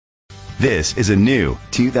This is a new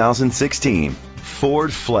 2016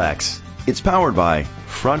 Ford Flex. It's powered by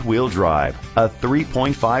front-wheel drive, a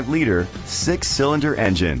 3.5-liter, 6-cylinder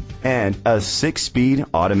engine, and a 6-speed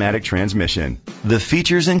automatic transmission. The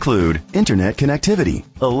features include internet connectivity,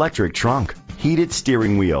 electric trunk, heated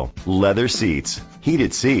steering wheel, leather seats,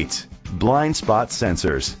 heated seats, blind spot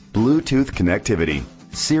sensors, Bluetooth connectivity,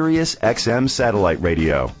 Sirius XM satellite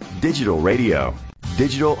radio, digital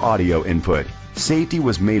audio input. Safety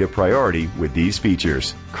was made a priority with these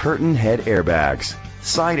features: curtain head airbags,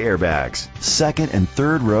 side airbags, second and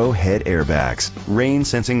third row head airbags, rain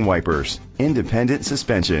sensing wipers, independent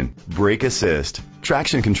suspension, brake assist,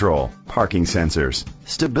 traction control, parking sensors,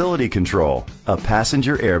 stability control, a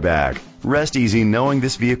passenger airbag. Rest easy knowing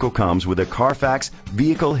this vehicle comes with a Carfax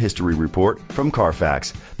Vehicle History Report from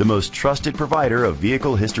Carfax, the most trusted provider of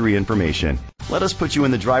vehicle history information. Let us put you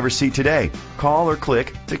in the driver's seat today. Call or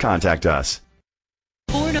click to contact us.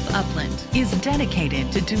 Ford of Upland is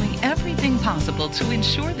dedicated to doing everything possible to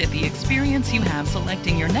ensure that the experience you have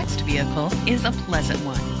selecting your next vehicle is a pleasant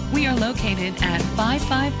one. We are located at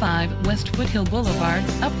 555 West Foothill Boulevard,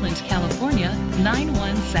 Upland, California,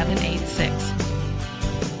 91786.